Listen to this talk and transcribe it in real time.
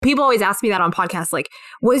people always ask me that on podcasts, like,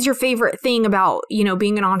 what is your favorite thing about,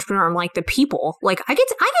 being an entrepreneur? I'm like, the people. Like, I get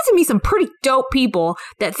to meet some pretty dope people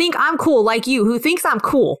that think I'm cool, like you, who thinks I'm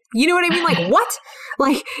cool. You know what I mean? Like, what?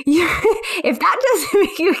 Like, if that doesn't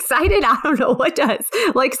make you excited, I don't know what does.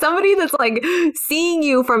 Like, somebody that's like seeing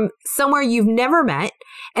you from somewhere you've never met,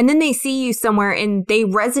 and then they see you somewhere and they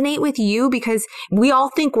resonate with you, because we all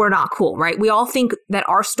think we're not cool, right? We all think that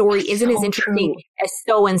our story isn't as interesting as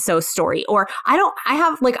so-and-so's story. Or I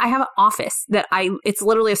have an office that it's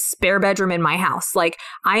literally a spare bedroom in my house. Like,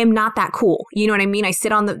 I am not that cool. You know what I mean? I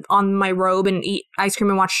sit on my robe and eat ice cream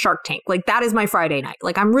and watch Shark Tank. Like, that is my Friday night.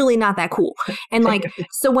 Like, I'm really not that cool. And like,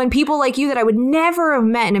 so when people like you that I would never have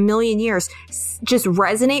met in a million years just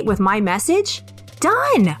resonate with my message,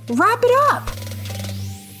 done. Wrap it up.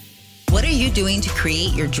 What are you doing to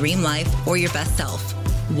create your dream life or your best self?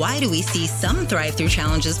 Why do we see some thrive through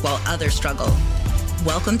challenges while others struggle?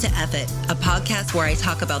 Welcome to F It, a podcast where I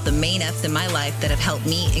talk about the main F's in my life that have helped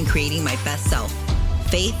me in creating my best self: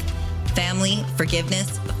 faith, family,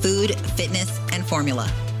 forgiveness, food, fitness, and formula.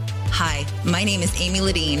 Hi, my name is Amy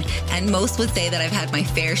Ledeen, and most would say that I've had my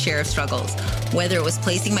fair share of struggles, whether it was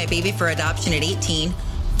placing my baby for adoption at 18,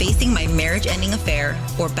 facing my marriage-ending affair,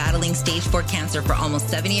 or battling stage 4 cancer for almost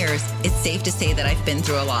 7 years. It's safe to say that I've been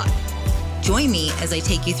through a lot. Join me as I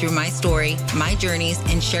take you through my story, my journeys,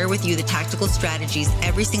 and share with you the tactical strategies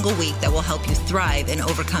every single week that will help you thrive and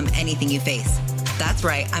overcome anything you face. That's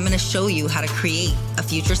right, I'm going to show you how to create a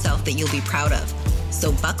future self that you'll be proud of.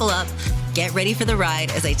 So buckle up, get ready for the ride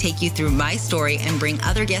as I take you through my story and bring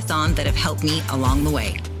other guests on that have helped me along the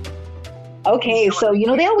way. Okay, so,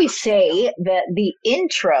 they always say that the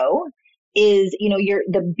intro is, you're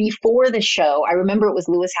the before the show. I remember it was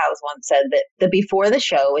Lewis Howes once said that the before the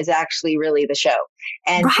show is actually really the show.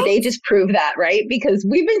 And right? Today just proved that, right? Because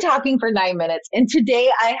we've been talking for 9 minutes, and today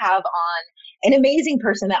I have on an amazing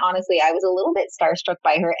person that honestly, I was a little bit starstruck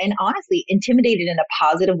by her and honestly intimidated in a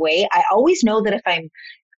positive way. I always know that if I'm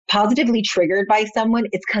positively triggered by someone,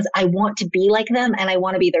 it's because I want to be like them and I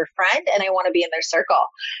want to be their friend and I want to be in their circle.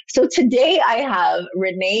 So today I have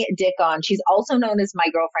Renee Dick on. She's also known as my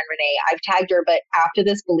girlfriend, Renee. I've tagged her, but after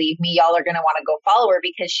this, believe me, y'all are going to want to go follow her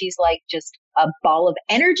because she's like just a ball of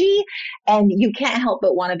energy and you can't help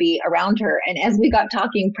but want to be around her. And as we got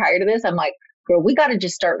talking prior to this, I'm like, girl, we got to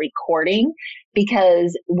just start recording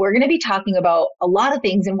because we're going to be talking about a lot of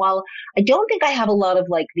things. And while I don't think I have a lot of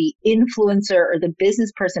like the influencer or the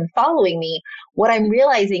business person following me, what I'm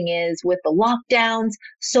realizing is with the lockdowns,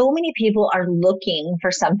 so many people are looking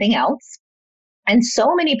for something else. And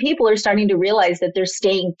so many people are starting to realize that they're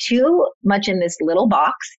staying too much in this little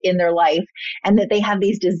box in their life and that they have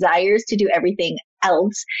these desires to do everything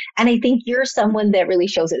else. And I think you're someone that really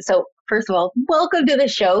shows it. So first of all, welcome to the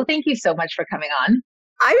show. Thank you so much for coming on.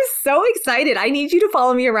 I'm so excited. I need you to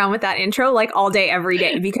follow me around with that intro like all day, every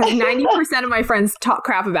day, because 90% of my friends talk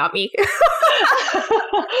crap about me.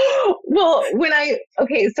 Well, I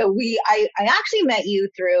actually met you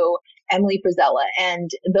through Emily Frisella.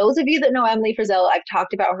 And those of you that know Emily Frisella, I've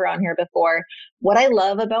talked about her on here before. What I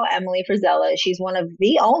love about Emily Frisella, she's one of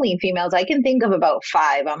the only females I can think of, about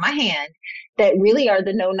 5 on my hand, that really are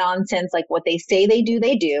the no nonsense, like what they say they do,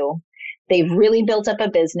 they do. They've really built up a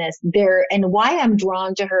business there. And why I'm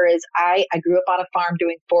drawn to her is I grew up on a farm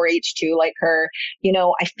doing 4-H too, like her.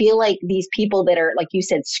 I feel like these people that are, like you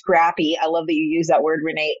said, scrappy. I love that you use that word,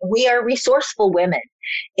 Renee. We are resourceful women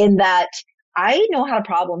in that I know how to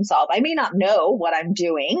problem solve. I may not know what I'm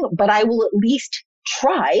doing, but I will at least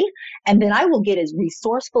try. And then I will get as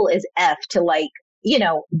resourceful as F to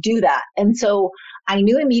do that. And so I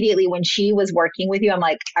knew immediately when she was working with you, I'm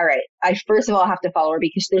like, all right, I first of all have to follow her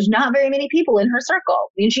because there's not very many people in her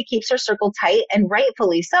circle. And she keeps her circle tight, and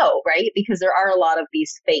rightfully so, right? Because there are a lot of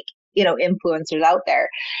these fake, influencers out there.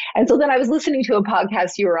 And so then I was listening to a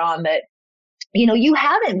podcast you were on that, you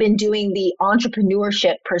haven't been doing the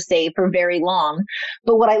entrepreneurship per se for very long.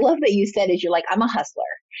 But what I love that you said is you're like, I'm a hustler.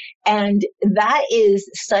 And that is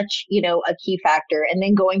such, a key factor. And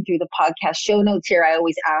then going through the podcast show notes here, I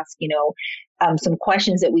always ask, some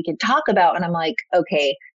questions that we can talk about. And I'm like,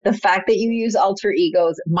 okay, the fact that you use alter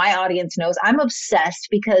egos, my audience knows I'm obsessed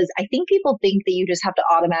because I think people think that you just have to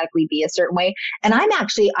automatically be a certain way. And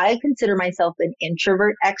I consider myself an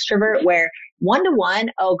introvert, extrovert, where 1-to-1,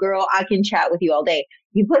 oh girl, I can chat with you all day.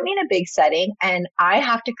 You put me in a big setting and I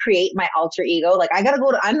have to create my alter ego. Like I'm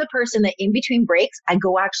the person that in between breaks, I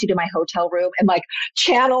go actually to my hotel room and like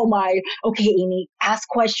channel okay, Amy, ask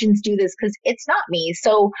questions, do this, because it's not me.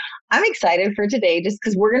 So I'm excited for today just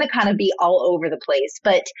because we're going to kind of be all over the place.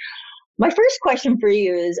 But my first question for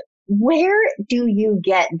you is, where do you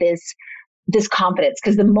get this confidence,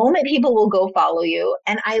 because the moment people will go follow you,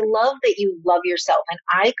 and I love that you love yourself. And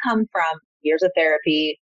I come from years of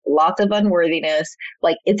therapy, lots of unworthiness.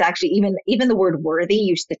 Like, it's actually even the word worthy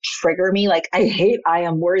used to trigger me. Like, I hate I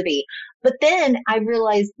am worthy. But then I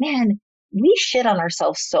realized, man, we shit on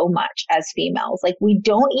ourselves so much as females. Like, we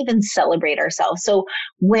don't even celebrate ourselves. So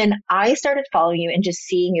when I started following you and just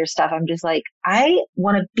seeing your stuff, I'm just like, I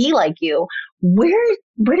want to be like you. Where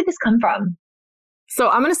did this come from? So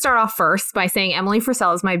I'm going to start off first by saying Emily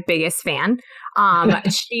Frisell is my biggest fan.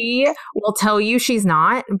 She will tell you she's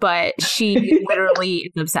not, but she literally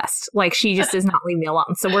is obsessed. Like, she just does not leave me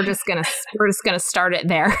alone. So we're just gonna start it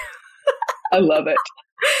there. I love it.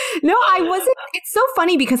 No, I wasn't. It's so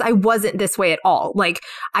funny because I wasn't this way at all. Like,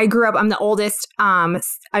 I'm the oldest.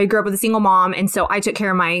 I grew up with a single mom. And so I took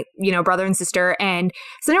care of my, brother and sister. And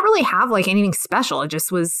so I didn't really have like anything special. It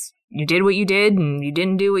just was, you did what you did and you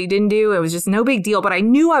didn't do what you didn't do. It was just no big deal. But I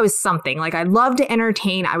knew I was something. Like, I loved to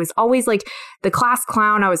entertain. I was always like the class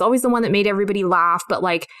clown. I was always the one that made everybody laugh, but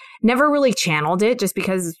like never really channeled it just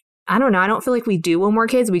because, I don't know. I don't feel like we do when we're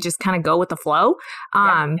kids. We just kind of go with the flow.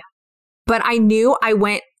 But I knew I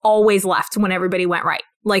went always left when everybody went right.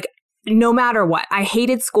 Like, no matter what. I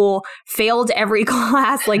hated school, failed every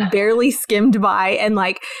class, like barely skimmed by. And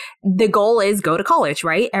like, the goal is go to college,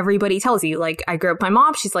 right? Everybody tells you, like, I grew up with my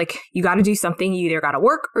mom. She's like, you got to do something. You either got to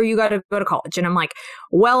work or you got to go to college. And I'm like,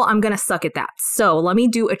 well, I'm going to suck at that. So let me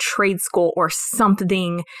do a trade school or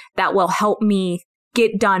something that will help me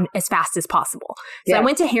get done as fast as possible. So I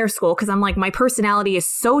went to hair school because I'm like, my personality is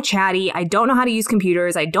so chatty. I don't know how to use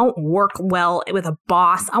computers. I don't work well with a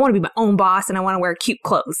boss. I want to be my own boss and I want to wear cute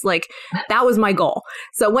clothes. Like, that was my goal.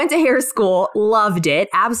 So I went to hair school, loved it,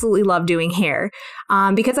 absolutely loved doing hair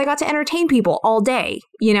because I got to entertain people all day,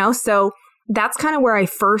 So that's kind of where I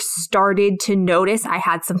first started to notice I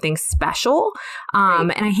had something special.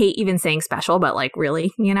 And I hate even saying special, but like,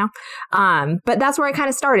 really, but that's where I kind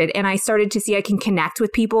of started. And I started to see I can connect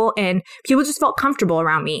with people and people just felt comfortable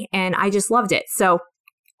around me. And I just loved it. So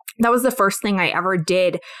that was the first thing I ever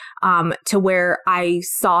did to where I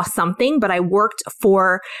saw something, but I worked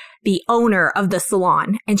for the owner of the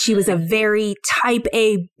salon. And she was a very type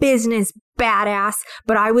A business badass,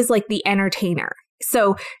 but I was like the entertainer.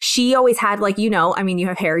 So she always had like, you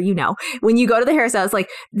have hair, when you go to the hairstylist,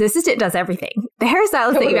 like the assistant does everything. The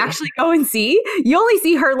hairstylist that you actually go and see, you only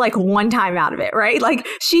see her like one time out of it, right? Like,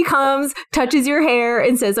 she comes, touches your hair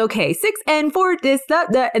and says, okay, 6 and 4, this,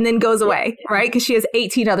 that, and then goes away, right? Because she has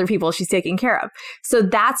 18 other people she's taking care of. So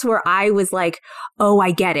that's where I was like, oh,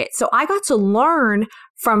 I get it. So I got to learn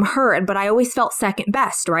from her, but I always felt second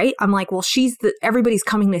best, right? I'm like, well, everybody's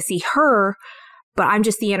coming to see her, but I'm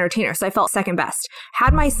just the entertainer. So I felt second best.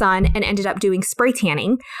 Had my son and ended up doing spray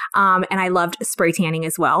tanning. And I loved spray tanning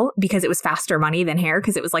as well because it was faster money than hair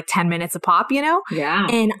because it was like 10 minutes a pop, Yeah.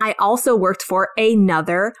 And I also worked for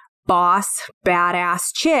another boss,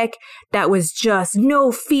 badass chick that was just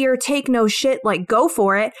no fear, take no shit, like go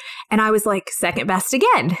for it. And I was like second best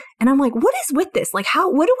again. And I'm like, what is with this? Like,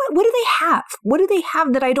 what do they have? What do they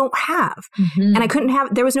have that I don't have? Mm-hmm. And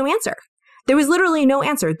there was no answer. There was literally no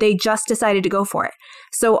answer. They just decided to go for it.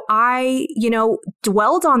 So I,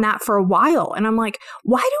 dwelled on that for a while. And I'm like,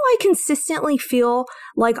 why do I consistently feel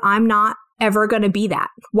like I'm not ever going to be that?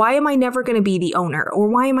 Why am I never going to be the owner? Or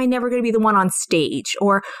why am I never going to be the one on stage?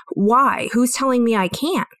 Or why? Who's telling me I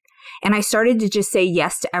can't? And I started to just say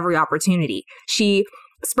yes to every opportunity.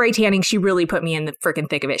 Spray tanning, she really put me in the freaking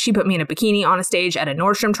thick of it. She put me in a bikini on a stage at a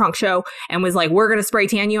Nordstrom trunk show and was like, we're going to spray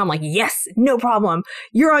tan you. I'm like, yes, no problem.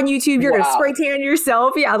 You're on YouTube. You're going to spray tan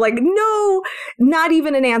yourself. Yeah. Like, no, not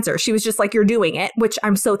even an answer. She was just like, you're doing it, which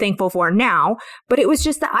I'm so thankful for now. But it was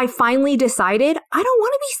just that I finally decided I don't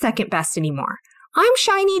want to be second best anymore. I'm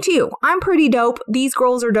shiny too. I'm pretty dope. These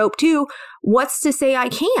girls are dope too. What's to say I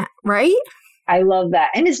can't, right? I love that.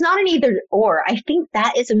 And it's not an either or. I think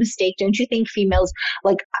that is a mistake. Don't you think females,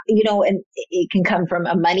 like, and it can come from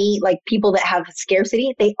a money, like people that have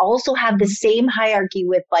scarcity, they also have the same hierarchy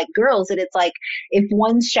with like girls. And it's like, if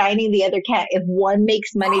one's shining, the other can't. If one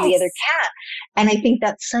makes money, the other can't. And I think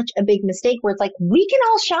that's such a big mistake where it's like, we can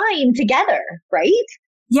all shine together, right?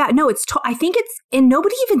 Yeah, no, I think and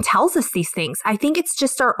nobody even tells us these things. I think it's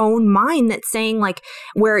just our own mind that's saying like,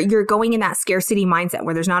 where you're going in that scarcity mindset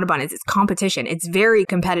where there's not abundance, it's competition. It's very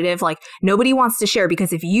competitive. Like nobody wants to share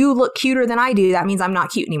because if you look cuter than I do, that means I'm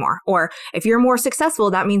not cute anymore. Or if you're more successful,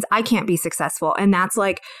 that means I can't be successful. And that's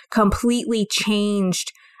like completely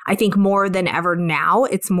changed. I think more than ever now,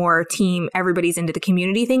 it's more team, everybody's into the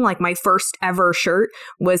community thing. Like my first ever shirt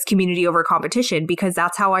was community over competition because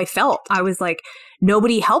that's how I felt. I was like,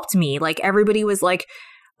 nobody helped me. Like everybody was like,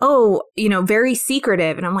 oh, very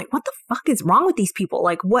secretive. And I'm like, what the fuck is wrong with these people?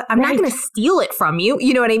 Like, what? I'm not going to steal it from you.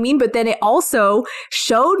 You know what I mean? But then it also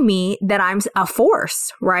showed me that I'm a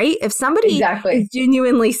force, right? If somebody is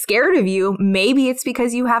genuinely scared of you, maybe it's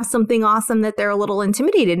because you have something awesome that they're a little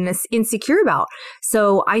intimidated and insecure about.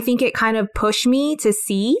 So I think it kind of pushed me to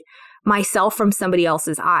see myself from somebody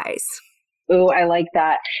else's eyes. Oh, I like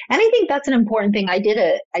that. And I think that's an important thing. I did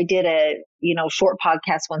a short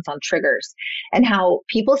podcast once on triggers and how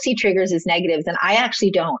people see triggers as negatives. And I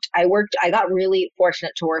actually don't. I got really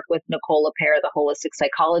fortunate to work with Nicole LePere, the holistic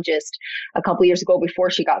psychologist, a couple years ago before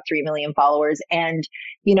she got 3 million followers. And,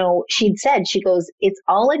 she'd said, she goes, it's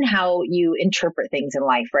all in how you interpret things in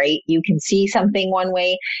life, right? You can see something one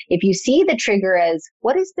way. If you see the trigger as,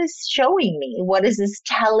 what is this showing me? What is this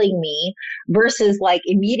telling me? Versus like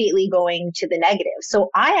immediately going to the negative. So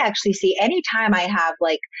I actually see anytime I have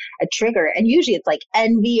like a trigger, and usually it's like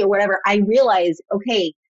envy or whatever, I realize,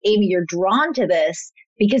 okay, Amy, you're drawn to this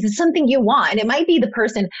because it's something you want. And it might be the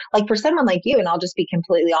person, like for someone like you, and I'll just be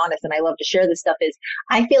completely honest, and I love to share this stuff, is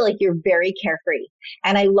I feel like you're very carefree.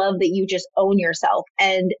 And I love that you just own yourself.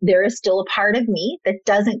 And there is still a part of me that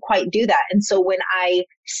doesn't quite do that. And so when I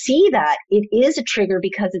see that, it is a trigger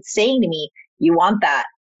because it's saying to me, you want that.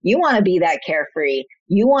 You want to be that carefree.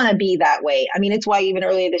 You want to be that way. I mean, it's why even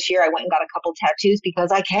earlier this year, I went and got a couple tattoos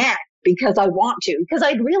because I can, because I want to, because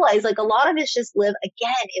I'd realized like a lot of us just live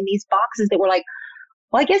again in these boxes that were like,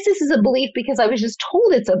 well, I guess this is a belief because I was just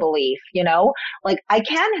told it's a belief, like I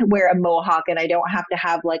can wear a mohawk and I don't have to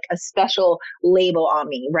have like a special label on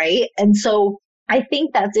me. Right. And so I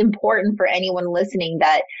think that's important for anyone listening,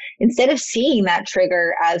 that instead of seeing that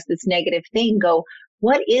trigger as this negative thing, go,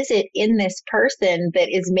 what is it in this person that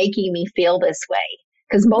is making me feel this way?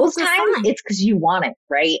 Because most times it's because you want it,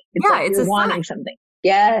 right? It's like you're wanting something.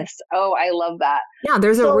 Yes. Oh, I love that. Yeah,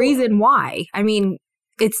 there's a reason why. I mean,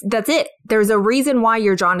 that's it. There's a reason why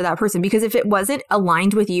you're drawn to that person, because if it wasn't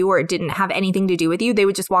aligned with you or it didn't have anything to do with you, they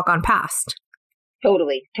would just walk on past.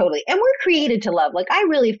 Totally. And we're created to love. Like, I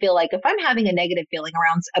really feel like if I'm having a negative feeling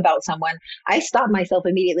about someone, I stop myself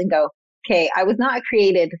immediately and go, okay, I was not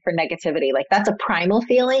created for negativity. Like, that's a primal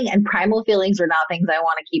feeling, and primal feelings are not things I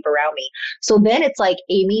want to keep around me. So then it's like,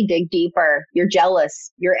 Amy, dig deeper. You're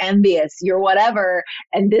jealous, you're envious, you're whatever.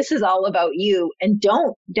 And this is all about you. And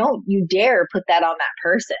don't you dare put that on that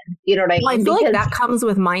person. You know what I mean? Well, I feel like that comes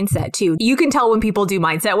with mindset too. You can tell when people do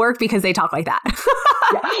mindset work because they talk like that.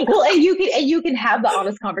 Yeah. Well, and you can have the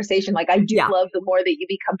honest conversation. Like, I do love the more that you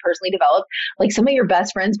become personally developed. Like, some of your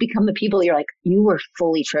best friends become the people you're like, you were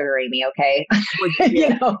fully triggering me. Okay. And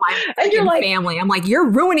you're like, family. I'm like, you're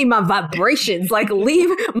ruining my vibrations. Like, leave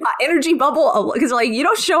my energy bubble. Because like, you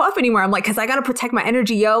don't show up anymore. I'm like, because I got to protect my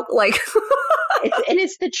energy, yo. Like,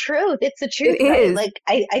 it's the truth. It's the truth. It right? is. Like,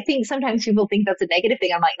 I think sometimes people think that's a negative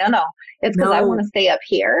thing. I'm like, no, it's because I want to stay up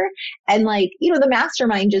here. And like, the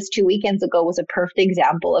mastermind just 2 weekends ago was a perfect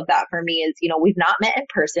example of that for me. Is, we've not met in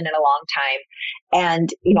person in a long time. And,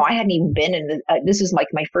 I hadn't even been in this was like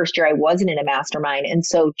my first year I wasn't in a mastermind. And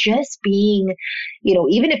so just being,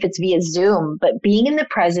 even if it's via Zoom, but being in the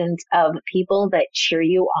presence of people that cheer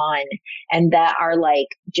you on and that are like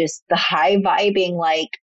just the high vibing, like,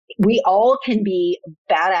 we all can be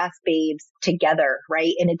badass babes together,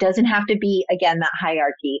 right? And it doesn't have to be, again, that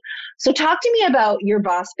hierarchy. So talk to me about your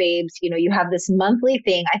Boss Babes. You have this monthly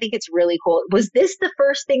thing. I think it's really cool. Was this the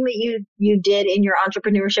first thing that you did in your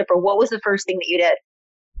entrepreneurship, or what was the first thing that you did?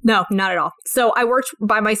 No, not at all. So I worked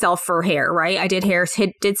by myself for hair, right? I did hair,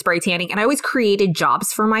 did spray tanning, and I always created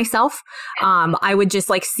jobs for myself. I would just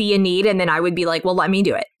like see a need, and then I would be like, well, let me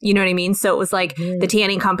do it. You know what I mean? So it was like the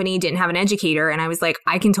tanning company didn't have an educator, and I was like,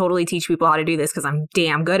 I can totally teach people how to do this because I'm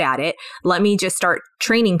damn good at it. Let me just start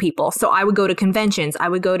training people. So I would go to conventions. I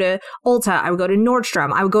would go to Ulta. I would go to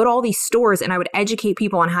Nordstrom. I would go to all these stores, and I would educate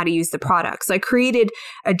people on how to use the product. So I created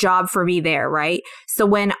a job for me there, right? So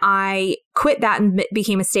when I quit that and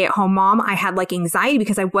became a stay-at-home mom, I had like anxiety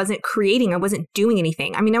because I wasn't creating. I wasn't doing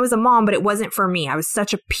anything. I mean, I was a mom, but it wasn't for me. I was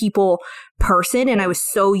such a people person, and I was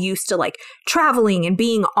so used to like traveling and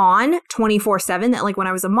being on 24/7 that like when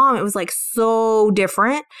I was a mom, it was like so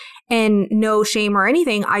different. And no shame or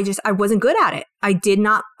anything. I wasn't good at it.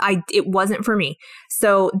 It wasn't for me.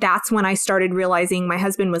 So that's when I started realizing my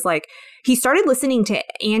husband was like, he started listening to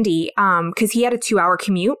Andy because he had a 2-hour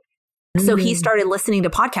commute. So he started listening to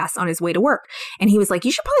podcasts on his way to work, and he was like,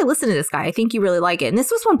 you should probably listen to this guy. I think you really like it. And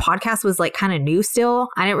this was when podcast was like kind of new still.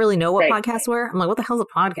 I didn't really know what podcasts were. I'm like, what the hell's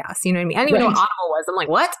a podcast? You know what I mean? I didn't even know what Audible was. I'm like,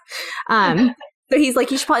 what? So he's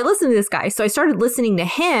like, you should probably listen to this guy. So I started listening to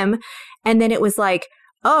him, and then it was like,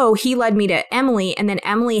 oh, he led me to Emily. And then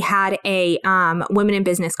Emily had a women in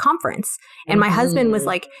business conference. And my husband was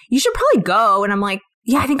like, you should probably go. And I'm like,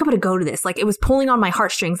 yeah, I think I'm going to go to this. Like, it was pulling on my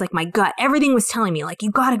heartstrings, like my gut. Everything was telling me, like, you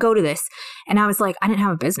got to go to this. And I was like, I didn't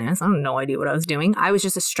have a business. I had no idea what I was doing. I was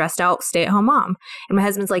just a stressed out stay-at-home mom. And my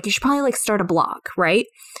husband's like, you should probably like start a blog, right?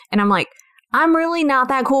 And I'm like, I'm really not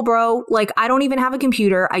that cool, bro. Like, I don't even have a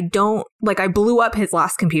computer. I blew up his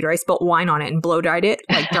last computer. I spilt wine on it and blow dried it,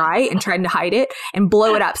 like dry, and tried to hide it and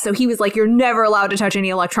blow it up. So he was like, you're never allowed to touch any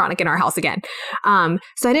electronic in our house again.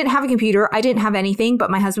 So I didn't have a computer. I didn't have anything,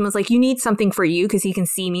 but my husband was like, you need something for you, because he can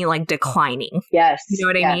see me like declining. Yes. You know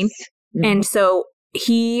what I mean? Mm-hmm. And so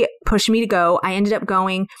he pushed me to go. I ended up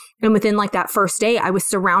going. And within like that first day, I was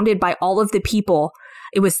surrounded by all of the people.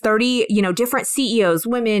 It was 30, different CEOs,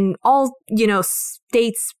 women, all,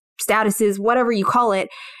 states, statuses, whatever you call it.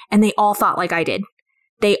 And they all thought like I did.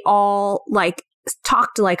 They all like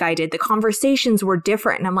talked like I did. The conversations were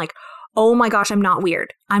different. And I'm like, oh my gosh, I'm not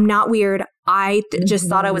weird. I'm not weird. I just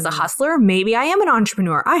thought I was a hustler. Maybe I am an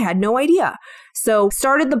entrepreneur. I had no idea. So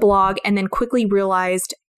started the blog and then quickly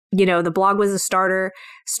realized, the blog was a starter,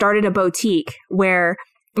 started a boutique where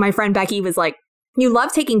my friend Becky was like, you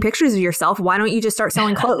love taking pictures of yourself. Why don't you just start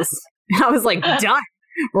selling clothes? And I was like, done.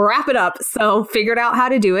 Wrap it up. So figured out how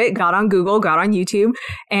to do it, got on Google, got on YouTube,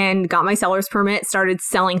 and got my seller's permit, started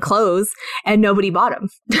selling clothes, and nobody bought them.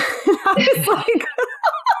 I was like,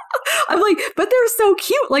 I'm like, but they're so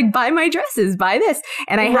cute. Like, buy my dresses, buy this.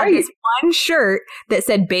 And I had this one shirt that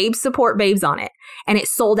said babes support babes on it. And it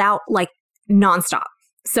sold out like nonstop.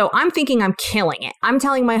 So I'm thinking I'm killing it. I'm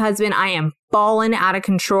telling my husband I am balling out of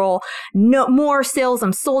control. No more sales.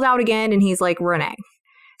 I'm sold out again. And he's like, Renee.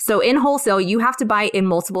 So in wholesale, you have to buy in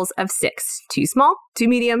multiples of 6. 2 small, 2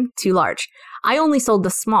 medium, 2 large. I only sold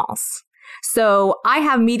the smalls. So I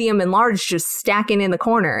have medium and large just stacking in the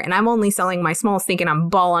corner. And I'm only selling my smalls thinking I'm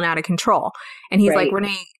balling out of control. And he's like,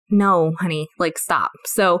 Renee, no, honey, like stop.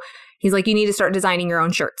 So he's like, you need to start designing your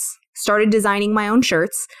own shirts. Started designing my own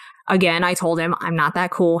shirts. Again, I told him, I'm not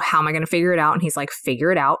that cool. How am I going to figure it out? And he's like,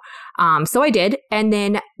 figure it out. So I did. And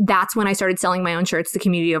then that's when I started selling my own shirts, the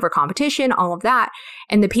community over competition, all of that.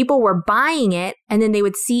 And the people were buying it. And then they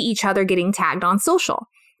would see each other getting tagged on social.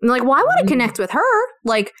 And they're like, well, I want to connect with her.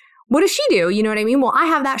 Like, what does she do? You know what I mean? Well, I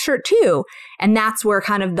have that shirt too. And that's where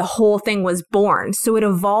kind of the whole thing was born. So it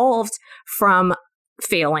evolved from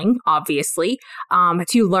failing, obviously,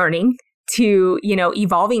 to learning, to,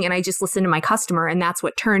 evolving. And I just listened to my customer, and that's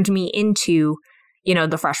what turned me into,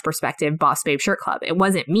 the Fresh Perspective Boss Babe Shirt Club. It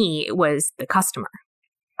wasn't me, it was the customer.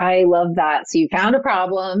 I love that. So you found a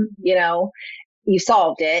problem, you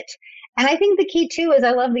solved it. And I think the key too is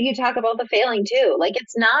I love that you talk about the failing too. Like,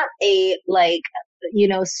 it's not a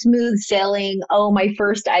smooth sailing, oh, my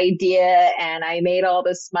first idea and I made all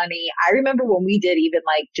this money. I remember when we did even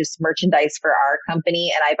like just merchandise for our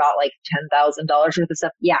company and I bought like $10,000 worth of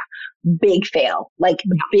stuff. Yeah. Big fail,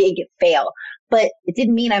 big fail. But it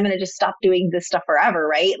didn't mean I'm going to just stop doing this stuff forever,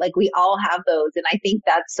 right? Like, we all have those. And I think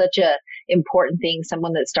that's such a important thing.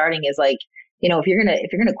 Someone that's starting is like, if you're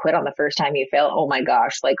going to quit on the first time you fail, oh my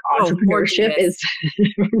gosh, like entrepreneurship is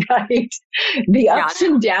right. The ups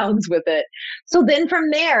and downs with it. So then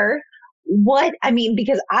from there,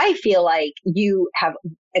 because I feel like you have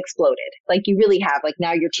exploded, like you really have, like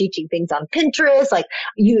now you're teaching things on Pinterest, like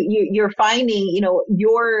you're finding,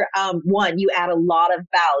 you add a lot of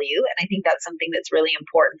value. And I think that's something that's really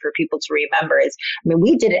important for people to remember is,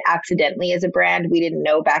 we did it accidentally as a brand. We didn't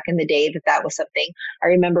know back in the day that was something. I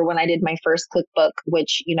remember when I did my first cookbook,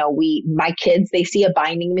 which, my kids, they see a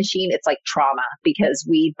binding machine. It's like trauma because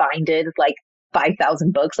we binded like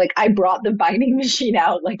 5,000 books. Like, I brought the binding machine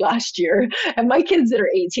out like last year, and my kids that are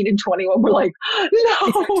 18 and 21 were like,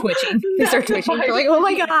 no. They start twitching. They're like, oh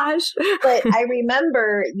my gosh. But I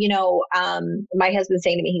remember, my husband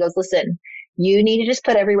saying to me, he goes, listen, you need to just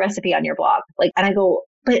put every recipe on your blog. Like, and I go,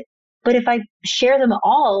 but if I share them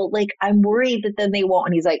all, like, I'm worried that then they won't.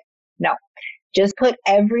 And he's like, no. Just put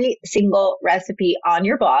every single recipe on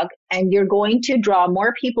your blog, and you're going to draw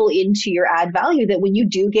more people into your ad value that when you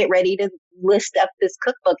do get ready to list up this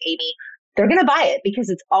cookbook, Amy, they're going to buy it because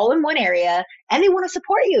it's all in one area and they want to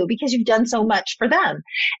support you because you've done so much for them.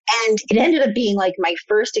 And it ended up being like my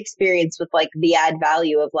first experience with like the ad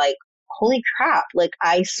value of like, holy crap, like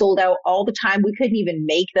I sold out all the time. We couldn't even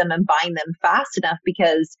make them and bind them fast enough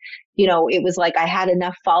because it was like I had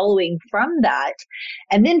enough following from that.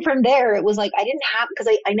 And then from there, it was like I didn't have,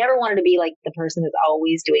 because I never wanted to be like the person that's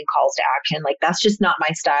always doing calls to action. Like, that's just not my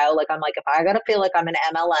style. Like, I'm like, if I got to feel like I'm an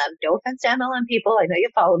MLM, no offense to MLM people, I know you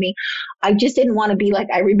follow me. I just didn't want to be like,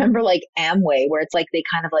 I remember like Amway, where it's like they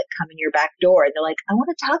kind of like come in your back door and they're like, I want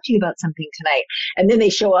to talk to you about something tonight. And then they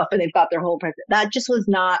show up and they've got their whole present. That just was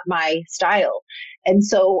not my style. And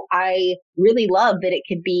so I really love that it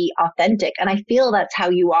could be authentic. And I feel that's how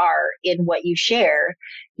you are in what you share.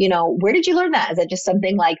 Where did you learn that? Is that just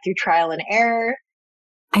something like through trial and error?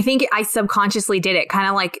 I think I subconsciously did it, kind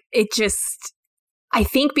of like I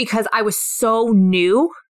think because I was so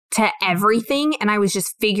new to everything and I was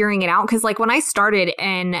just figuring it out. Because like when I started,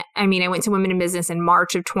 and I went to Women in Business in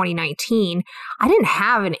March of 2019, I didn't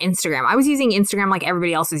have an Instagram. I was using Instagram like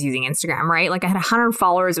everybody else was using Instagram, right? Like I had 100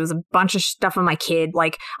 followers. It was a bunch of stuff on my kid.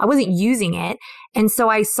 Like I wasn't using it. And so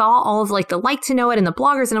I saw all of like the Like to Know It and the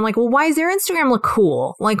bloggers, and I'm like, well, why does their Instagram look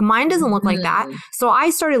cool? Like mine doesn't look like that. So I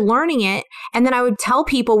started learning it, and then I would tell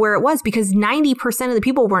people where it was, because 90% of the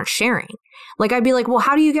people weren't sharing. Like I'd be like, well,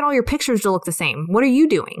 how do you get all your pictures to look the same? What are you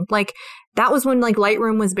doing? Like that was when like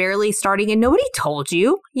Lightroom was barely starting and nobody told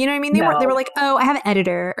you. You know what I mean? They were like, oh, I have an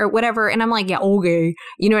editor or whatever. And I'm like, yeah, okay.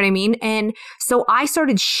 You know what I mean? And so I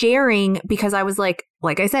started sharing because I was like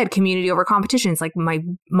I said, community over competition. It's like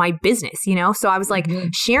my business, So I was like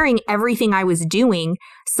sharing everything I was doing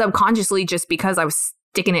subconsciously just because I was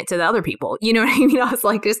sticking it to the other people. You know what I mean? I was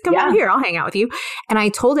like, just come over here. I'll hang out with you. And I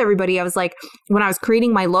told everybody, I was like, when I was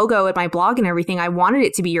creating my logo at my blog and everything, I wanted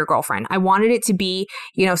it to be your girlfriend. I wanted it to be,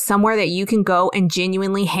 somewhere that you can go and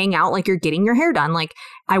genuinely hang out like you're getting your hair done. Like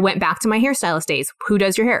I went back to my hairstylist days. Who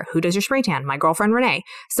does your hair? Who does your spray tan? My girlfriend, Renee.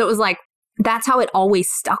 So it was like, that's how it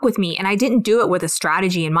always stuck with me. And I didn't do it with a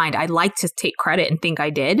strategy in mind. I like to take credit and think I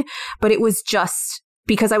did, but it was just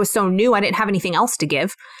because I was so new, I didn't have anything else to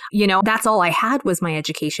give. That's all I had was my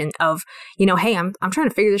education of, hey, I'm trying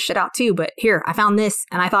to figure this shit out too, but here, I found this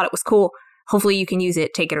and I thought it was cool. Hopefully you can use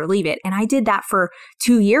it, take it or leave it. And I did that for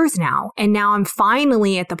 2 years now. And now I'm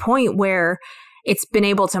finally at the point where it's been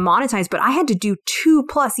able to monetize, but I had to do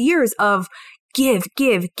 2+ years of give,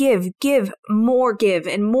 more give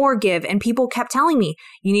and more give. And people kept telling me,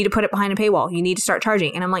 you need to put it behind a paywall. You need to start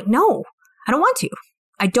charging. And I'm like, no, I don't want to.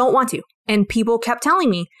 I don't want to. And people kept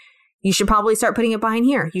telling me, you should probably start putting it behind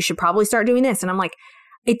here. You should probably start doing this. And I'm like,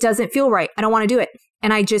 it doesn't feel right. I don't want to do it.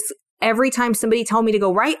 And every time somebody told me to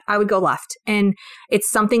go right, I would go left. And it's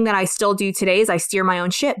something that I still do today is I steer my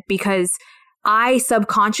own ship because I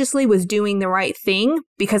subconsciously was doing the right thing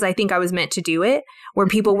because I think I was meant to do it, where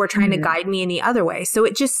people were trying to guide me in the other way. So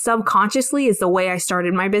it just subconsciously is the way I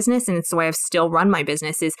started my business. And it's the way I've still run my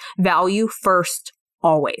business is value first,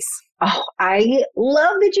 always. Oh, I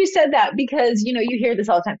love that you said that because, you hear this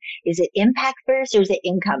all the time. Is it impact first or is it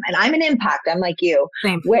income? And I'm an impact. I'm like you,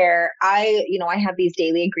 Same. Where I have these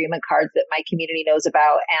daily agreement cards that my community knows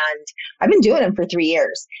about. And I've been doing them for 3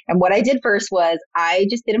 years. And what I did first was I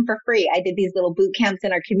just did them for free. I did these little boot camps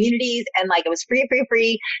in our communities and like it was free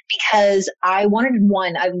because I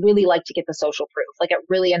really like to get the social proof. Like it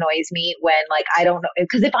really annoys me when like, I don't know,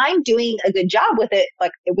 because if I'm doing a good job with it,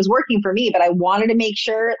 like it was working for me, but I wanted to make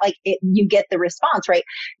sure like you get the response, right?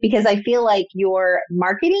 Because I feel like your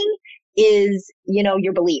marketing is,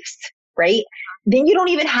 your beliefs, right? Then you don't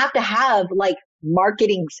even have to have like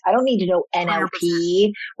marketing. I don't need to know NLP,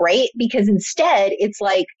 100%. Right? Because instead it's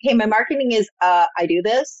like, hey, my marketing is, I do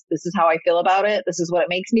this. This is how I feel about it. This is what it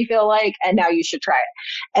makes me feel like. And now you should try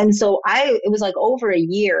it. And so it was like over a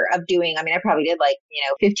year of doing, I probably did like,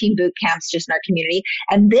 15 boot camps just in our community.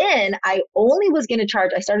 And then I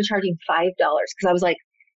started charging $5 because I was like,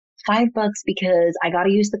 $5 because I got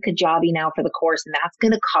to use the Kajabi now for the course and that's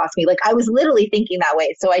going to cost me. Like I was literally thinking that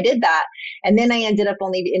way. So I did that. And then I ended up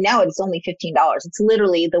and now it's only $15. It's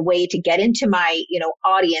literally the way to get into my,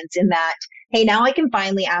 audience in that, hey, now I can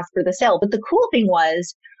finally ask for the sale. But the cool thing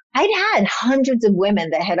was I'd had hundreds of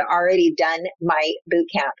women that had already done my boot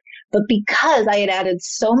camp. But because I had added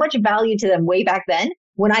so much value to them way back then,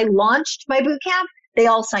 when I launched my boot camp, they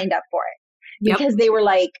all signed up for it. Because they were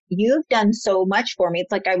like, you've done so much for me.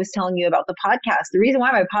 It's like I was telling you about the podcast. The reason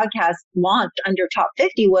why my podcast launched under top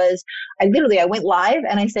 50 was I went live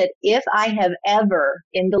and I said, if I have ever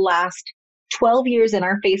in the last 12 years in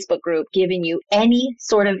our Facebook group given you any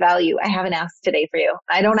sort of value, I haven't asked today for you.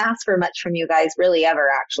 I don't ask for much from you guys really ever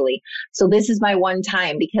actually. So this is my one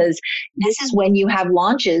time because this is when you have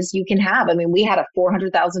launches you can have. We had a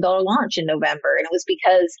 $400,000 launch in November and it was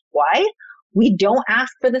because why? We don't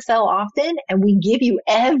ask for the sell often and we give you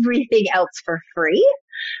everything else for free.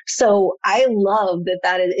 So I love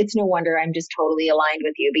it's no wonder I'm just totally aligned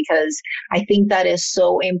with you, because I think that is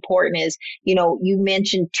so important. Is, you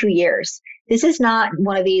mentioned 2 years. This is not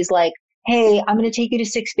one of these like, hey, I'm going to take you to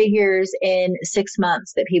 6 figures in 6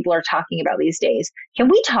 months that people are talking about these days. Can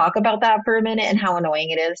we talk about that for a minute and how annoying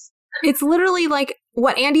it is? It's literally like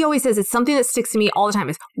what Andy always says. It's something that sticks to me all the time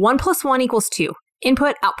is 1 + 1 = 2.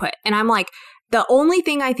 Input, output. And I'm like, the only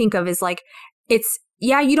thing I think of is like,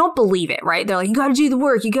 you don't believe it, right? They're like, you got to do the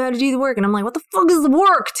work. You got to do the work. And I'm like, what the fuck is the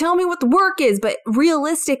work? Tell me what the work is. But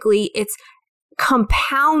realistically, it's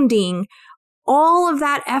compounding all of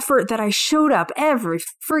that effort that I showed up every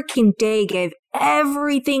freaking day, gave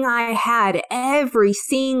everything I had every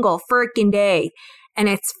single freaking day. And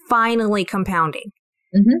it's finally compounding.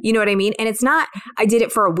 Mm-hmm. You know what I mean? And it's not, I did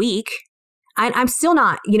it for a week. I'm still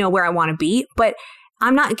not, where I want to be, but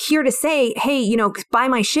I'm not here to say, hey, buy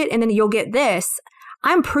my shit and then you'll get this.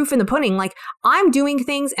 I'm proof in the pudding. Like, I'm doing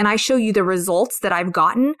things and I show you the results that I've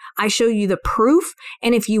gotten. I show you the proof.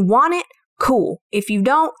 And if you want it, cool. If you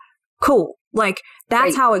don't, cool. Like,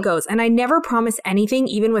 that's how it goes. And I never promise anything,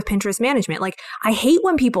 even with Pinterest management. Like, I hate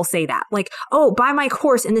when people say that. Like, oh, buy my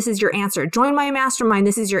course and this is your answer. Join my mastermind,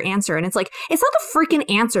 this is your answer. And it's like, it's not the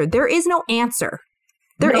freaking answer. There is no answer.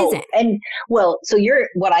 There isn't. And so you're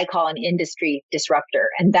what I call an industry disruptor.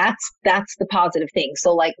 And that's the positive thing.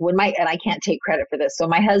 So like and I can't take credit for this. So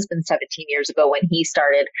my husband 17 years ago, when he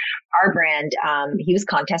started our brand, he was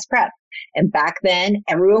contest prep. And back then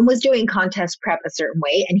everyone was doing contest prep a certain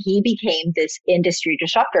way. And he became this industry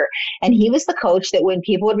disruptor. And he was the coach that when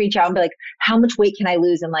people would reach out and be like, how much weight can I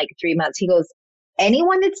lose in like 3 months? He goes,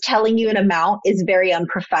 anyone that's telling you an amount is very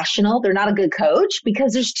unprofessional. They're not a good coach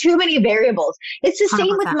because there's too many variables. It's the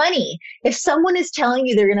same with money. If someone is telling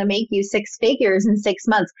you they're going to make you 6 figures in 6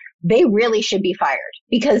 months, they really should be fired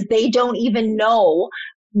because they don't even know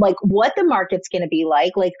like what the market's going to be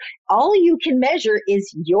like. Like, all you can measure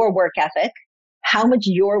is your work ethic, how much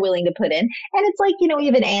you're willing to put in. And it's like,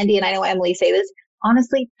 even Andy and I know Emily say this,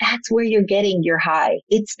 honestly, that's where you're getting your high.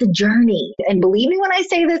 It's the journey. And believe me when I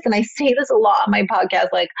say this, and I say this a lot on my podcast,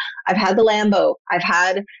 like I've had the Lambo, I've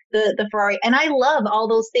had the Ferrari, and I love all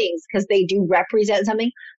those things because they do represent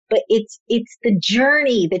something, but it's the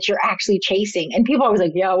journey that you're actually chasing. And people are always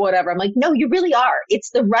like, yeah, whatever. I'm like, no, you really are.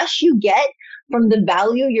 It's the rush you get from the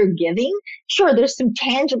value you're giving. Sure, there's some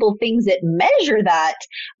tangible things that measure that,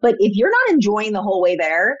 but if you're not enjoying the whole way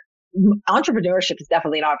there, entrepreneurship is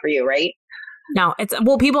definitely not for you, right? No,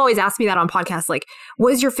 people always ask me that on podcasts. Like,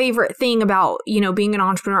 what is your favorite thing about, being an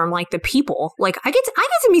entrepreneur? I'm like, the people. Like, I get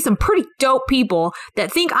to meet some pretty dope people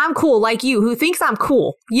that think I'm cool, like you, who thinks I'm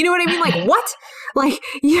cool. You know what I mean? Like, what? Like,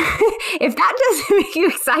 if that doesn't make you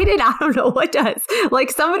excited, I don't know what does.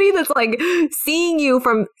 Like, somebody that's like seeing you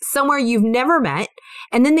from somewhere you've never met,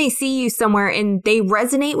 and then they see you somewhere and they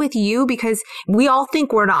resonate with you because we all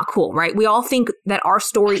think we're not cool, right? We all think that our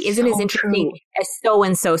story isn't as interesting as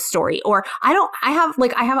so-and-so's story. Or I have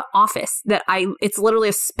an office that it's literally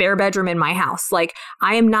a spare bedroom in my house. Like,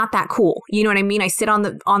 I am not that cool. You know what I mean? I sit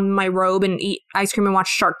on my robe and eat ice cream and watch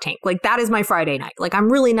Shark Tank. Like, that is my Friday night. Like,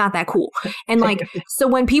 I'm really not that cool. And like, so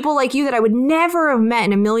when people like you that I would never have met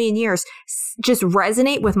in a million years just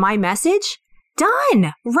resonate with my message,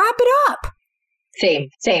 done. Wrap it up. Same.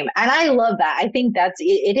 And I love that. I think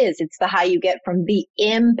it is. It's the high you get from the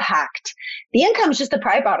impact. The income is just the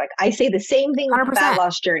byproduct. I say the same thing with the fat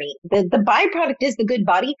loss journey. The byproduct is the good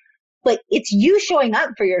body, but it's you showing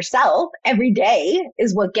up for yourself every day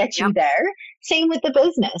is what gets you there. Same with the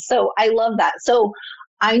business. So I love that. So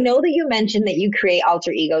I know that you mentioned that you create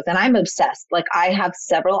alter egos, and I'm obsessed. Like, I have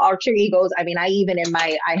several alter egos. I mean, I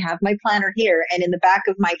have my planner here, and in the back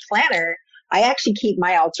of my planner, I actually keep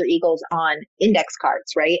my alter egos on index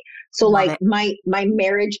cards, right? So like my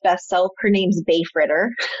marriage best self, her name's Bay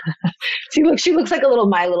Fritter. she looks like a little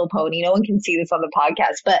My Little Pony. No one can see this on the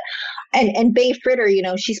podcast, but and Bay Fritter,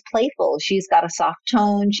 she's playful. She's got a soft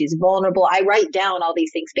tone. She's vulnerable. I write down all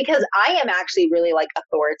these things because I am actually really like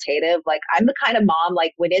authoritative. Like, I'm the kind of mom,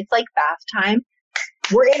 like when it's like bath time,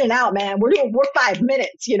 we're in and out, man. We're 5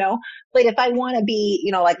 minutes, But if I want to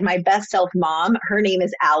be, like my best self mom, her name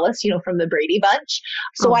is Alice, from the Brady Bunch.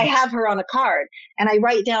 So I have her on a card and I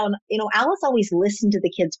write down, Alice always listened to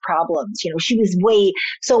the kids' problems. She was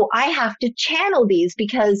so I have to channel these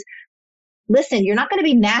because listen, you're not going to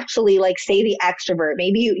be naturally like, say, the extrovert.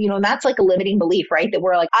 Maybe, and that's like a limiting belief, right? That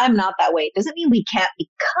we're like, I'm not that way. It doesn't mean we can't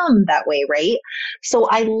become that way, right? So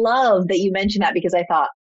I love that you mentioned that because I thought,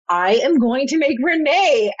 I am going to make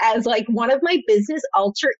Renee as like one of my business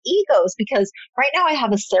alter egos, because right now I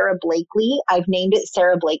have a Sarah Blakely. I've named it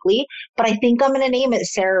Sarah Blakely, but I think I'm going to name it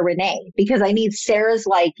Sarah Renee, because I need Sarah's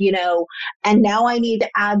like, and now I need to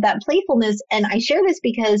add that playfulness. And I share this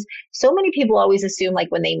because so many people always assume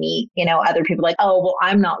like when they meet, other people like, oh, well,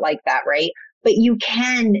 I'm not like that. Right. But you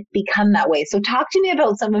can become that way. So talk to me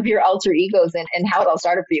about some of your alter egos and how it all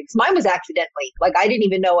started for you. Because mine was accidentally. Like I didn't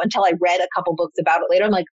even know until I read a couple books about it later.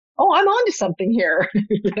 I'm like, oh, I'm onto something here.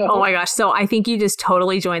 Oh my gosh. So I think you just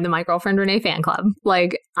totally joined the My Girlfriend Renee fan club.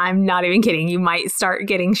 Like, I'm not even kidding. You might start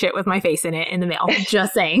getting shit with my face in it in the mail.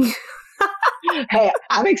 Just saying. Hey,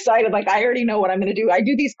 I'm excited. Like, I already know what I'm going to do. I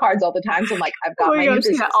do these cards all the time. So I'm like, I've got my new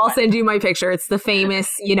business. I'll send you my picture. It's the famous,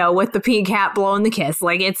 with the pink hat blowing the kiss.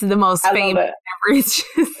 Like, it's the most famous ever. It's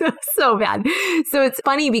just so bad. So it's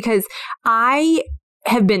funny because I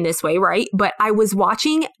have been this way, right? But I was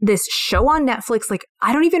watching this show on Netflix, like,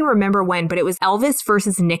 I don't even remember when, but it was Elvis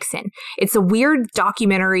versus Nixon. It's a weird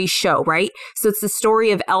documentary show, right? So it's the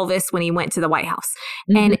story of Elvis when he went to the White House.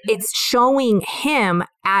 Mm-hmm. And it's showing him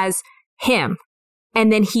as him.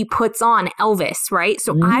 And then he puts on Elvis, right?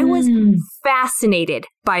 So I was fascinated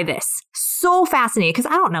by this. So fascinated,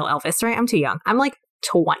 because I don't know Elvis, right? I'm too young. I'm like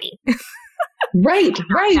 20. Right.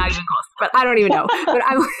 Not even close, but I don't even know. But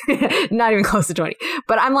I'm not even close to 20.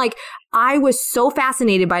 But I'm like, I was so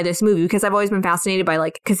fascinated by this movie because I've always been fascinated by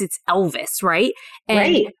because it's Elvis, right?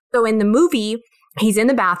 And so in the movie, he's in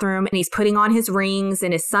the bathroom and he's putting on his rings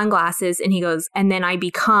and his sunglasses and he goes, and then I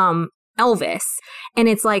become Elvis. And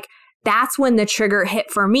it's like, that's when the trigger hit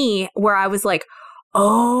for me where I was like,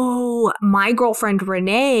 oh, my girlfriend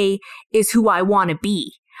Renee is who I want to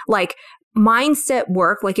be. Like, mindset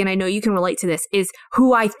work, and I know you can relate to this, is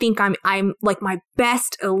who I think I'm like my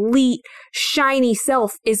best elite shiny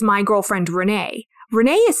self is my girlfriend Renee.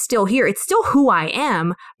 Renee is still here. It's still who I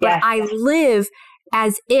am, but I live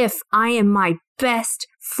as if I am my best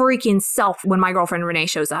freaking self when my girlfriend Renee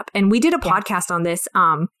shows up. And we did a podcast on this,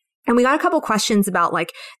 and we got a couple questions about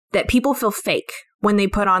that people feel fake when they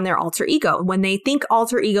put on their alter ego. When they think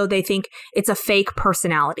alter ego, they think it's a fake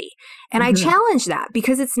personality. And I challenge that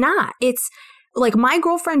because it's not. It's like my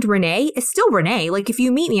girlfriend Renee is still Renee. Like if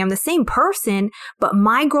you meet me, I'm the same person, but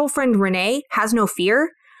my girlfriend Renee has no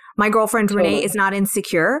fear. My girlfriend Renee is not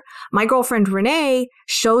insecure. My girlfriend Renee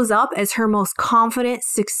shows up as her most confident,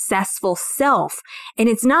 successful self. And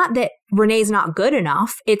it's not that Renee's not good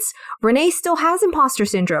enough. It's Renee still has imposter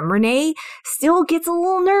syndrome. Renee still gets a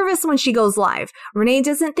little nervous when she goes live. Renee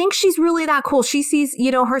doesn't think she's really that cool. She sees,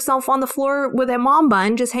 herself on the floor with a mom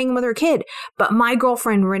bun just hanging with her kid. But my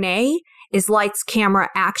girlfriend Renee is lights, camera,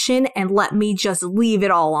 action, and let me just leave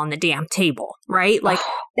it all on the damn table, right? Like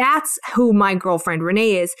that's who my girlfriend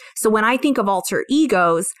Renee is. So when I think of alter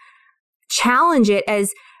egos, challenge it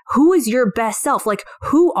as who is your best self? Like,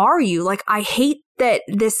 who are you? Like, I hate that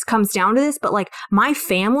this comes down to this, but my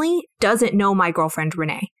family doesn't know my girlfriend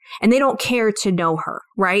Renee and they don't care to know her,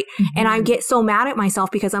 right? Mm-hmm. And I get so mad at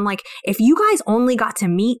myself because I'm like, if you guys only got to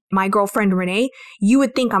meet my girlfriend Renee, you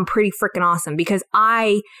would think I'm pretty freaking awesome because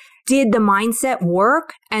I did the mindset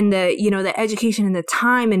work and the education and the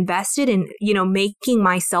time invested in, making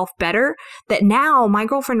myself better, that now my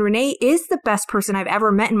girlfriend Renee is the best person I've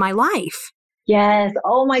ever met in my life. Yes.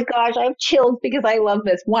 Oh my gosh. I have chills because I love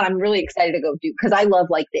this. One, I'm really excited to go do, because I love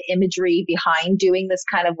the imagery behind doing this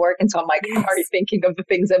kind of work. And so I'm I'm already thinking of the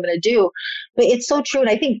things I'm going to do, but it's so true. And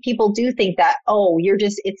I think people do think that, oh,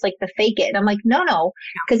 it's like the fake it. And I'm like, no,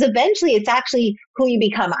 because eventually it's actually who you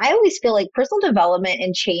become. I always feel like personal development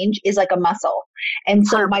and change is like a muscle. And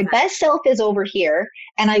so my best self is over here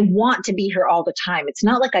and I want to be here all the time. It's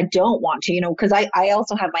not like I don't want to, because I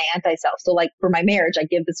also have my anti-self. So for my marriage, I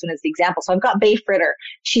give this one as the example. So I've got Bay Fritter.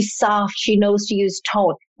 She's soft. She knows to use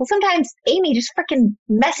tone. Well, sometimes Amy just freaking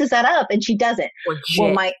messes that up and she doesn't.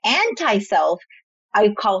 Well, my anti-self, I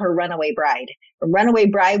call her runaway bride. A runaway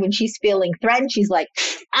bride, when she's feeling threatened, she's like,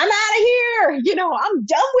 I'm out of here. I'm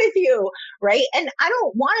done with you. Right. And I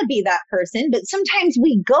don't want to be that person, but sometimes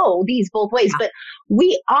we go these both ways, but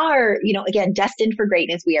we are, again, destined for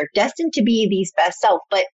greatness. We are destined to be these best self,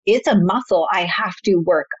 but it's a muscle I have to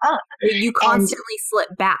work up. You constantly slip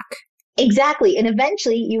back. Exactly. And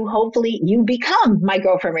eventually you become my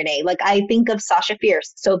girlfriend Renee. Like I think of Sasha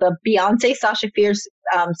Fierce. So the Beyonce Sasha Fierce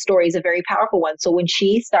story is a very powerful one. So when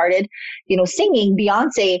she started, singing,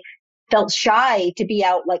 Beyonce felt shy to be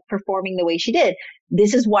out performing the way she did.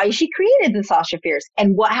 This is why she created the Sasha Fierce.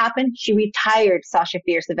 And what happened? She retired Sasha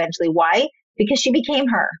Fierce eventually. Why? Because she became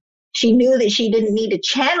her. She knew that she didn't need to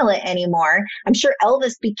channel it anymore. I'm sure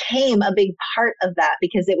Elvis became a big part of that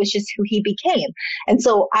because it was just who he became. And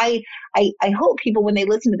so I hope people, when they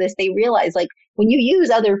listen to this, they realize, like, when you use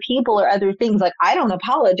other people or other things, like, I don't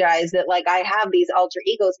apologize that, like, I have these alter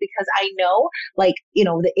egos, because I know, like, you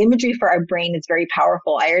know, the imagery for our brain is very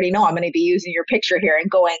powerful. I already know I'm going to be using your picture here and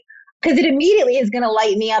going, because it immediately is going to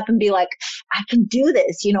light me up and be like, I can do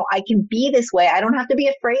this. You know, I can be this way. I don't have to be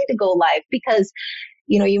afraid to go live, because,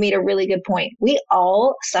 you know, you made a really good point. We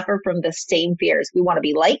all suffer from the same fears. We want to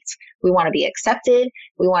be liked. We want to be accepted.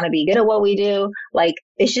 We want to be good at what we do. Like,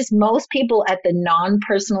 it's just most people at the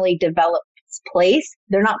non-personally developed place,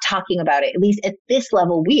 they're not talking about it. At least at this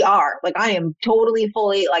level, we are. Like, I am totally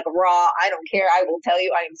fully like raw. I don't care. I will tell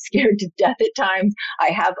you, I am scared to death at times. I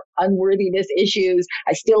have unworthiness issues.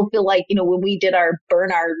 I still feel like, you know, when we did our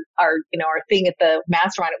thing at the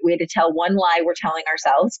mastermind, we had to tell one lie we're telling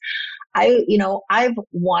ourselves. I've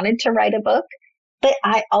wanted to write a book, but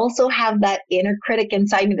I also have that inner critic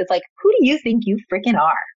inside me that's like, who do you think you freaking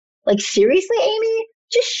are? Like, seriously, Amy?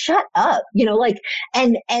 Just shut up, you know, like,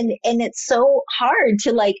 and it's so hard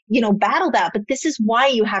to, like, you know, battle that. But this is why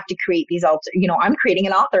you have to create these I'm creating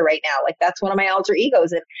an author right now. Like, that's one of my alter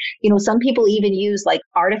egos. And, you know, some people even use like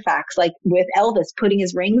artifacts, like with Elvis putting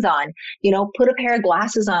his rings on, you know, put a pair of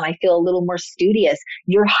glasses on. I feel a little more studious.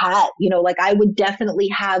 Your hat, you know, like, I would definitely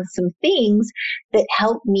have some things that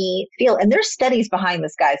help me feel. And there's studies behind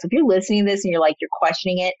this, guys. So if you're listening to this and you're like, you're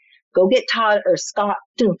questioning it, go get Todd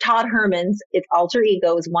Herman's It's Alter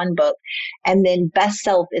Ego is one book. And then Best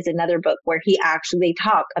Self is another book where they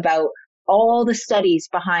talk about all the studies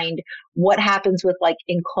behind what happens with, like,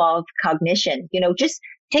 enclave cognition. You know, just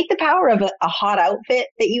take the power of a hot outfit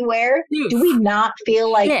that you wear. Do we not feel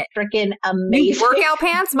like freaking amazing? Workout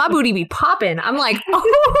pants, my booty be popping. I'm like,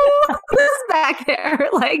 oh, who's back there?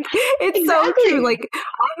 Like, it's so cute. Like,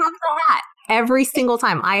 I have the hat every single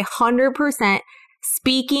time. 100%.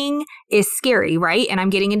 Speaking is scary, right? And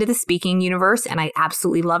I'm getting into the speaking universe and I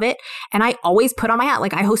absolutely love it. And I always put on my hat.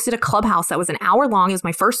 Like, I hosted a Clubhouse that was an hour long. It was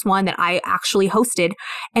my first one that I actually hosted.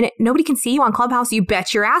 And nobody can see you on Clubhouse. You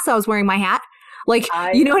bet your ass I was wearing my hat. Like,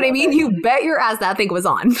 you know what I mean? You bet your ass that thing was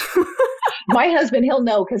on. My husband, he'll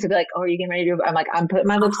know, because he'll be like, "Oh, are you getting ready to do?" I'm like, "I'm putting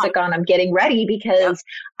my lipstick on. I'm getting ready because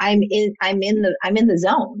I'm in the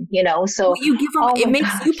zone." You know, so you give them. It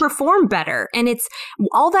makes you perform better, and it's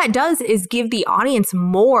all that does is give the audience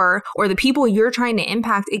more, or the people you're trying to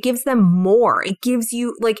impact. It gives them more. It gives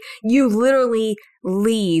you, like, you literally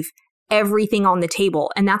leave everything on the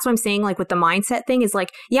table. And that's what I'm saying, like, with the mindset thing is,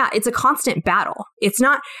 like, yeah, it's a constant battle. It's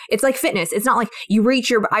like fitness. It's not like you reach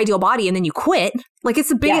your ideal body and then you quit. Like, it's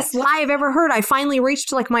the biggest lie I've ever heard. I finally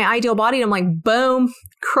reached, like, my ideal body and I'm like, boom,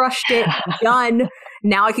 crushed it, done.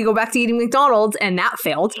 Now I can go back to eating McDonald's, and that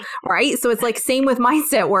failed, right? So it's like same with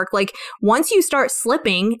mindset work. Like, once you start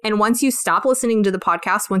slipping and once you stop listening to the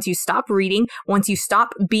podcast, once you stop reading, once you stop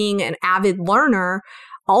being an avid learner,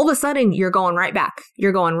 all of a sudden you're going right back.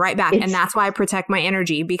 You're going right back. And that's why I protect my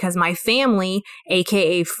energy, because my family,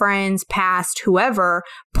 AKA friends, past, whoever,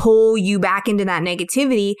 pull you back into that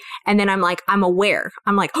negativity. And then I'm like, I'm aware.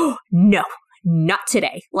 I'm like, oh, no, not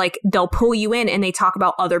today. Like, they'll pull you in and they talk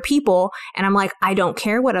about other people. And I'm like, I don't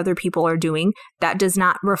care what other people are doing. That does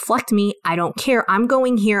not reflect me. I don't care. I'm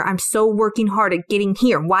going here. I'm so working hard at getting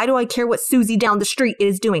here. Why do I care what Susie down the street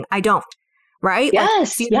is doing? I don't. Right?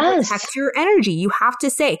 Yes, like, protect your energy. You have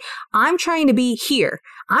to say, I'm trying to be here.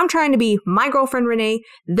 I'm trying to be my girlfriend, Renee,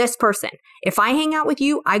 this person. If I hang out with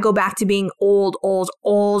you, I go back to being old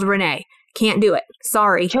Renee. Can't do it.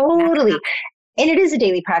 Sorry. Totally. And it is a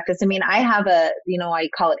daily practice. I mean, I have I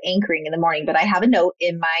call it anchoring in the morning, but I have a note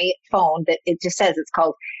in my phone that it just says, it's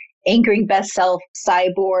called Anchoring Best Self,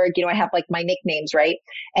 Cyborg. You know, I have like my nicknames, right?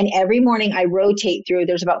 And every morning I rotate through,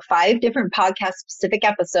 there's about 5 different podcast specific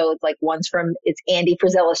episodes. Like, it's Andy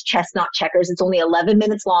Frisella's Chestnut Checkers. It's only 11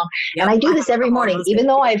 minutes long. Yep. And I do this every morning, even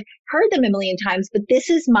though I've heard them a million times, but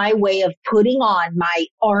this is my way of putting on my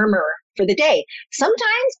armor for the day.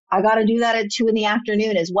 Sometimes I got to do that at 2 p.m.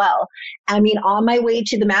 as well. I mean, on my way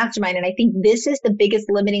to the mastermind. And I think this is the biggest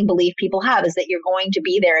limiting belief people have, is that you're going to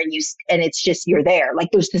be there and it's just, you're there. Like,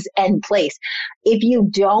 there's this end place. If you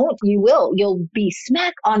don't, you'll be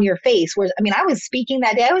smack on your face. Whereas, I mean, I was speaking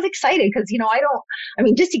that day. I was excited because,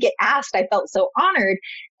 just to get asked, I felt so honored.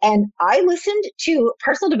 And I listened to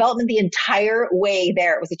personal development the entire way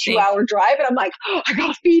there. It was a 2-hour drive. And I'm like, I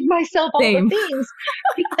got to feed myself all the things,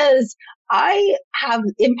 because I have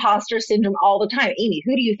imposter syndrome all the time. Amy,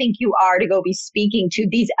 who do you think you are to go be speaking to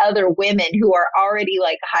these other women who are already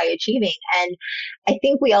like high achieving? And I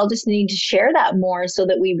think we all just need to share that more so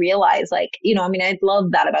that we realize like, I mean, I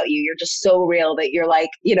love that about you. You're just so real that you're like,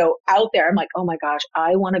 out there. I'm like, oh my gosh,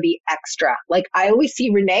 I want to be extra. Like I always see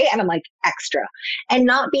Renee and I'm like extra and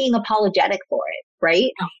not being apologetic for it.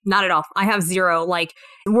 Right? No, not at all. I have zero. Like,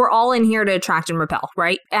 we're all in here to attract and repel,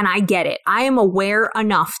 right? And I get it. I am aware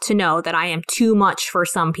enough to know that I am too much for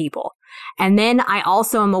some people. And then I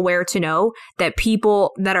also am aware to know that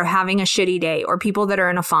people that are having a shitty day or people that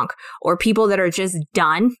are in a funk or people that are just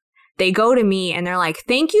done, they go to me and they're like,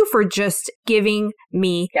 thank you for just giving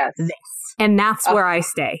me this. And that's where I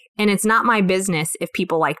stay. And it's not my business if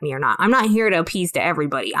people like me or not. I'm not here to appease to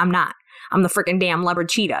everybody. I'm not. I'm the freaking damn leopard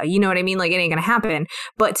cheetah. You know what I mean? Like, it ain't going to happen.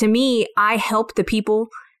 But to me, I help the people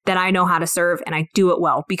that I know how to serve, and I do it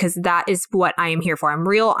well because that is what I am here for. I'm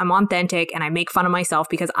real, I'm authentic, and I make fun of myself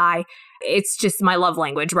because it's just my love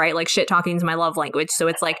language, right? Like, shit talking is my love language. So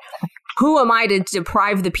it's like, who am I to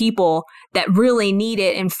deprive the people that really need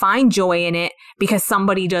it and find joy in it because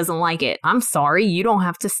somebody doesn't like it? I'm sorry, you don't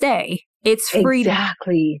have to stay. It's freedom.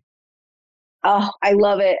 Exactly. Oh, I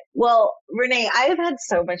love it. Well, Renee, I have had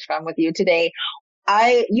so much fun with you today.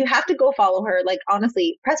 You have to go follow her. Like,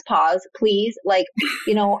 honestly, press pause, please. Like,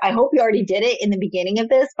 I hope you already did it in the beginning of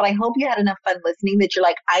this, but I hope you had enough fun listening that you're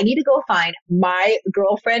like, I need to go find my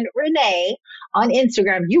girlfriend, Renee, on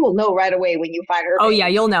Instagram. You will know right away when you find her. Oh, yeah,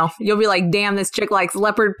 you'll know. You'll be like, damn, this chick likes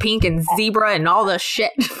leopard pink and zebra and all this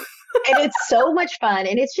shit. And it's so much fun.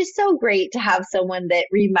 And it's just so great to have someone that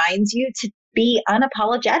reminds you to be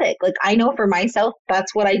unapologetic. Like, I know for myself,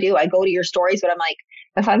 that's what I do. I go to your stories, but I'm like,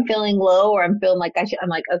 if I'm feeling low or I'm feeling like I'm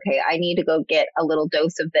like, okay, I need to go get a little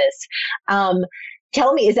dose of this.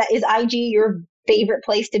 Tell me, is IG your favorite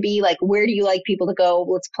place to be? Like, where do you like people to go?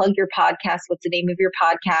 Let's plug your podcast. What's the name of your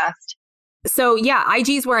podcast? So yeah, IG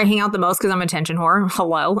is where I hang out the most because I'm an attention whore.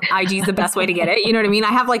 Hello. IG is the best way to get it. You know what I mean? I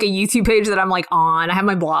have like a YouTube page that I'm like on. I have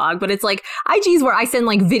my blog, but it's like IG is where I send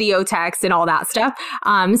like video text and all that stuff.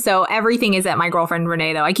 So everything is at my girlfriend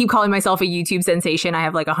Renee though. I keep calling myself a YouTube sensation. I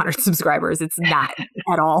have like 100 subscribers. It's not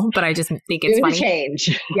at all, but I just think it's funny.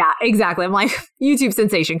 Change. Yeah, exactly. I'm like YouTube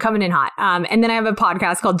sensation coming in hot. And then I have a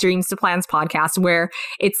podcast called Dreams to Plans Podcast where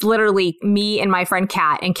it's literally me and my friend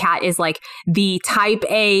Kat, and Kat is like the type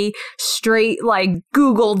A straight like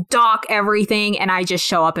Google Doc everything, and I just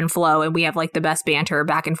show up and flow, and we have like the best banter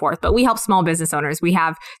back and forth. But we help small business owners. We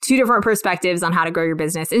have 2 different perspectives on how to grow your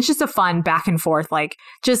business. It's just a fun back and forth, like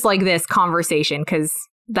just like this conversation, because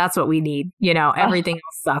that's what we need. Everything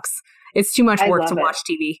else sucks. It's too much work to watch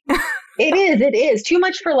TV. It is too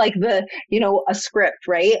much for like the, a script,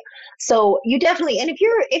 right? So you definitely, and if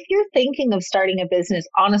you're thinking of starting a business,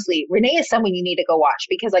 honestly, Renee is someone you need to go watch,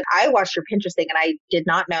 because like I watched her Pinterest thing and I did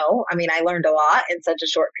not know. I mean, I learned a lot in such a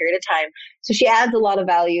short period of time. So she adds a lot of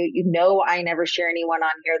value. I never share anyone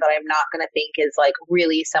on here that I'm not going to think is like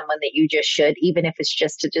really someone that you just should, even if it's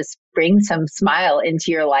just to just bring some smile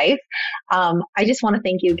into your life. I just want to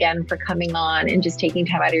thank you again for coming on and just taking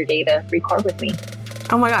time out of your day to record with me.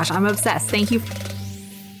 Oh my gosh, I'm obsessed. Thank you.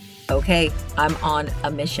 Okay, I'm on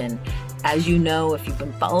a mission. As you know, if you've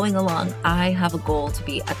been following along, I have a goal to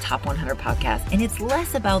be a top 100 podcast. And it's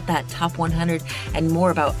less about that top 100 and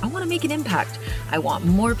more about, I want to make an impact. I want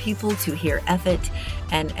more people to hear F It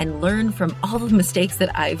and learn from all the mistakes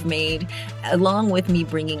that I've made, along with me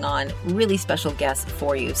bringing on really special guests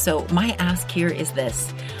for you. So my ask here is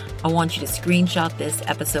this. I want you to screenshot this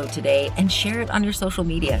episode today and share it on your social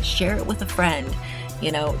media. Share it with a friend.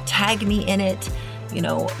 Tag me in it.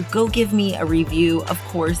 Go give me a review, of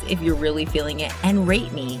course, if you're really feeling it, and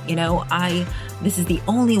rate me. This is the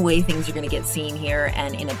only way things are going to get seen here.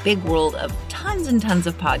 And in a big world of tons and tons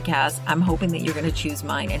of podcasts, I'm hoping that you're going to choose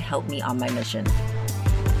mine and help me on my mission.